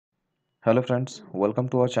Hello friends, welcome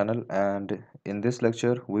to our channel, and in this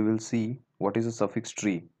lecture we will see what is a suffix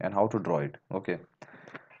tree and how to draw it. Okay,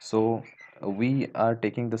 so we are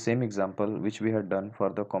taking the same example which we had done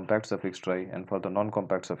for the compact suffix tree and for the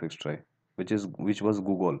non-compact suffix tree, which was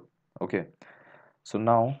Google. Okay, so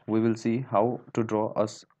now we will see how to draw a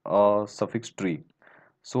suffix tree.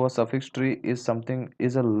 So a suffix tree is a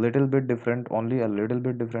little bit different, only a little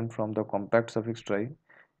bit different from the compact suffix tree,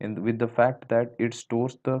 with the fact that it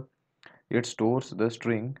stores the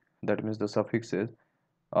string, that means the suffixes,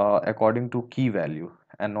 according to key value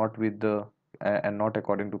and not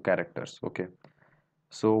according to characters. Okay,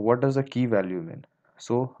 so what does a key value mean?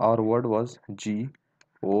 So our word was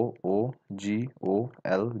GOOGOL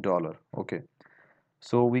dollar. Okay,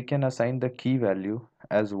 so we can assign the key value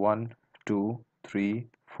as 1, 2, 3,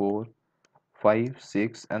 4, 5,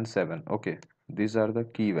 6 and 7. Okay, these are the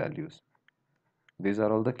key values. These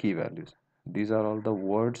are all the key values. These are all the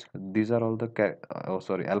words. These are all the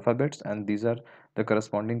alphabets, and these are the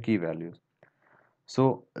corresponding key values.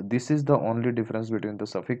 So this is the only difference between the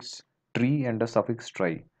suffix tree and the suffix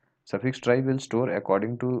trie. Suffix trie will store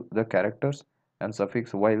according to the characters, and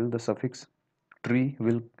suffix while the suffix tree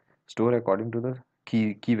will store according to the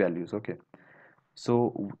key values. Okay,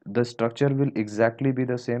 so the structure will exactly be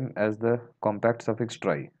the same as the compact suffix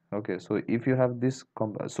trie. Okay, so if you have this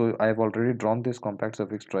so I have already drawn this compact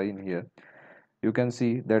suffix trie in here. You can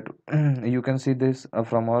see that you can see this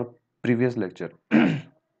from our previous lecture.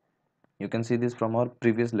 You can see this from our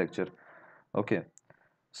previous lecture. Okay,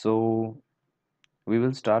 so we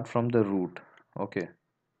will start from the root. Okay,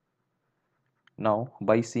 now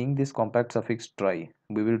by seeing this compact suffix trie,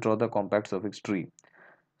 we will draw the compact suffix tree.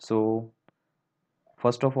 So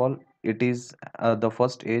first of all, it is the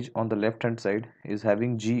first edge on the left hand side is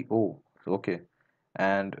having GO. Okay,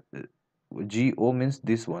 and GO means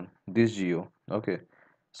this one, this GO. Okay,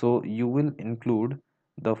 so you will include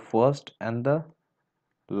the first and the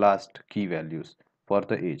last key values for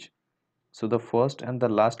the edge. So the first and the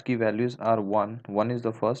last key values are 1 is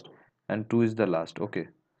the first and 2 is the last. Okay,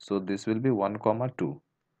 so this will be 1 comma 2.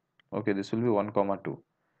 Okay, this will be 1 comma 2,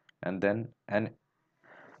 and then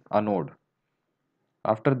a node.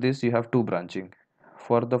 After this you have two branching.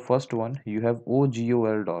 For the first one you have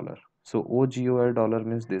OGOL dollar. So OGOL dollar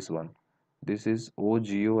means this one. This is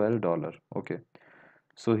OGOL dollar. Okay,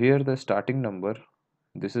 so here the starting number,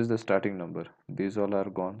 this is the starting number. These all are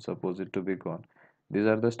gone, suppose it to be gone. These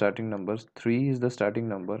are the starting numbers. 3 is the starting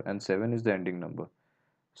number and 7 is the ending number.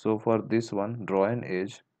 So for this one, draw an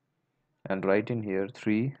edge and write in here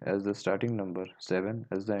 3 as the starting number, 7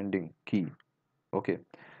 as the ending key. Okay,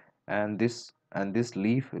 and this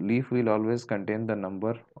leaf will always contain the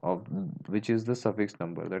number of which is the suffix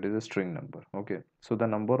number, that is a string number. Okay, so the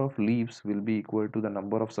number of leaves will be equal to the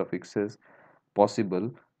number of suffixes possible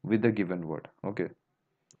with the given word. Okay,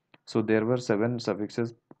 so there were 7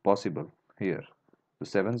 suffixes possible here. So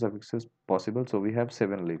 7 suffixes possible, so we have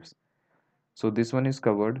 7 leaves. So this one is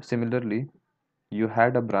covered. Similarly, you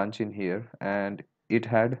had a branch in here and it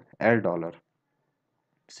had L dollar.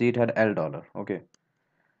 See, it had L dollar. Okay,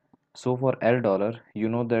 so for L dollar, you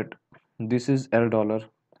know that this is L dollar.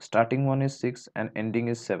 Starting one is 6 and ending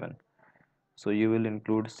is 7. So you will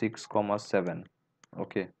include 6 comma 7.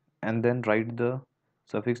 Okay, and then write the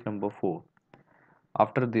suffix number 4.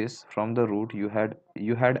 After this, from the root you had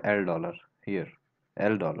L dollar here,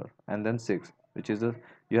 L dollar, and then 6, which is the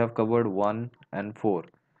you have covered 1 and 4.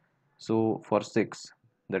 So for 6,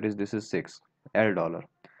 that is this is 6, L dollar.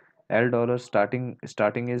 L dollar starting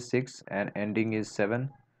is 6 and ending is 7.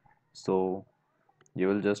 So you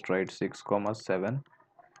will just write 6 comma 7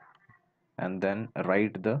 and then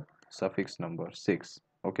write the suffix number 6.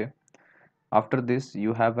 Okay, after this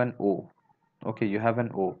you have an O. Okay, you have an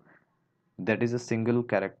O, that is a single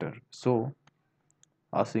character. So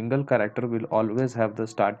a single character will always have the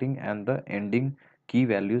starting and the ending key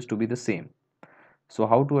values to be the same. So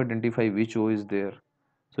how to identify which O is there?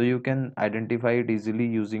 So you can identify it easily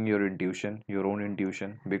using your intuition, your own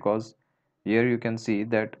intuition, because here you can see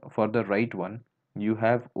that for the right one you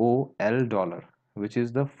have OL dollar, which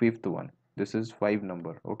is the fifth one. This is 5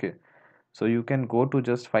 number. Okay, so you can go to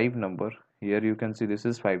just 5 number. Here you can see this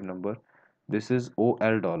is 5 number. This is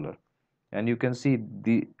OL dollar, and you can see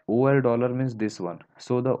the OL dollar means this one.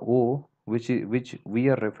 So the O which we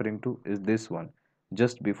are referring to is this one,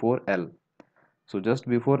 just before L. So just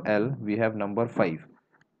before L we have number 5.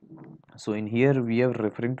 So in here we are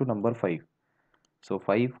referring to number 5. So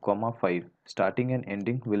 5 comma 5 starting and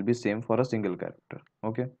ending will be same for a single character.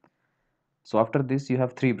 Okay, so after this you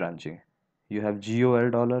have three branching. You have GOL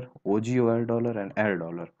dollar, OGOL dollar and L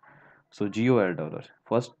dollar. So GOL dollar.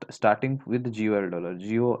 First, starting with GOL dollar.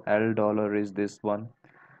 GOL dollar is this one.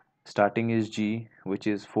 Starting is G, which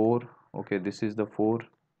is 4. Okay, this is the 4,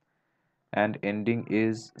 and ending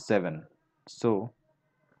is 7. So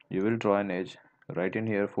you will draw an edge, write in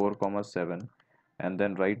here 4 comma 7, and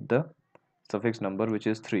then write the suffix number, which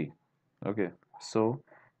is 3. Okay, so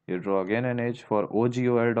you draw again an edge for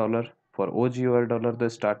OGOL dollar. For OGOL dollar, the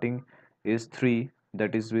starting is 3,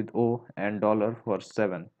 that is with O, and dollar for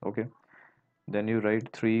 7. Okay, then you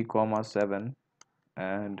write 3 comma 7,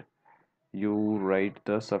 and you write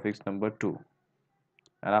the suffix number 2,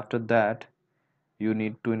 and after that you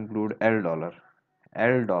need to include L dollar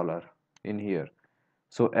in here.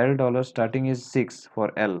 So L dollar starting is 6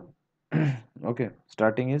 for L. Okay,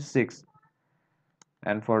 starting is 6,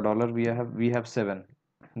 and for dollar we have 7.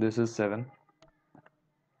 This is 7,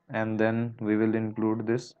 and then we will include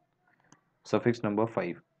this suffix number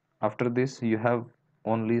 5. After this you have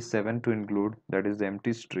only 7 to include, that is the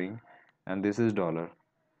empty string, and this is dollar.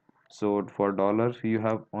 So for dollar you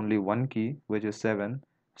have only one key, which is 7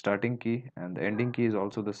 starting key, and the ending key is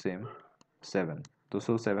also the same, 7.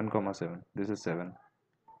 So 7 comma 7, this is 7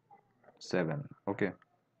 7. Okay,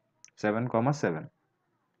 7 comma 7.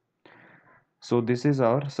 So this is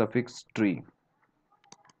our suffix tree.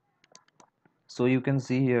 So you can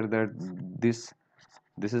see here that this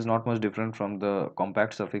is not much different from the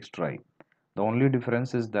compact suffix trie. The only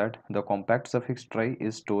difference is that the compact suffix trie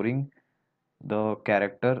is storing the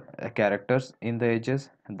characters in the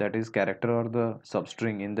edges, that is character or the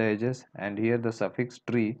substring in the edges, and here the suffix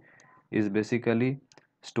tree is basically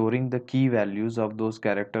storing the key values of those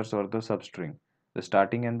characters or the substring, the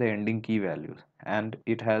starting and the ending key values, and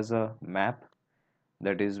it has a map,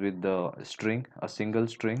 that is with the string, a single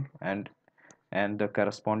string, and the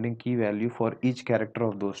corresponding key value for each character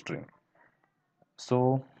of those string.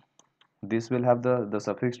 So this will have the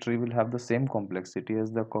suffix tree will have the same complexity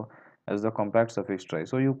as the compact suffix tree,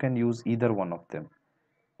 so you can use either one of them.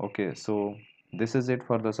 Okay, so this is it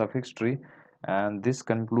for the suffix tree, and this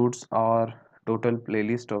concludes our total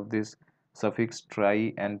playlist of this suffix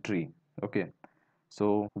trie and tree. Okay,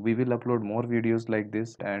 so we will upload more videos like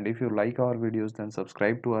this, and if you like our videos, then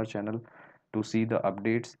subscribe to our channel to see the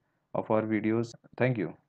updates of our videos. Thank you.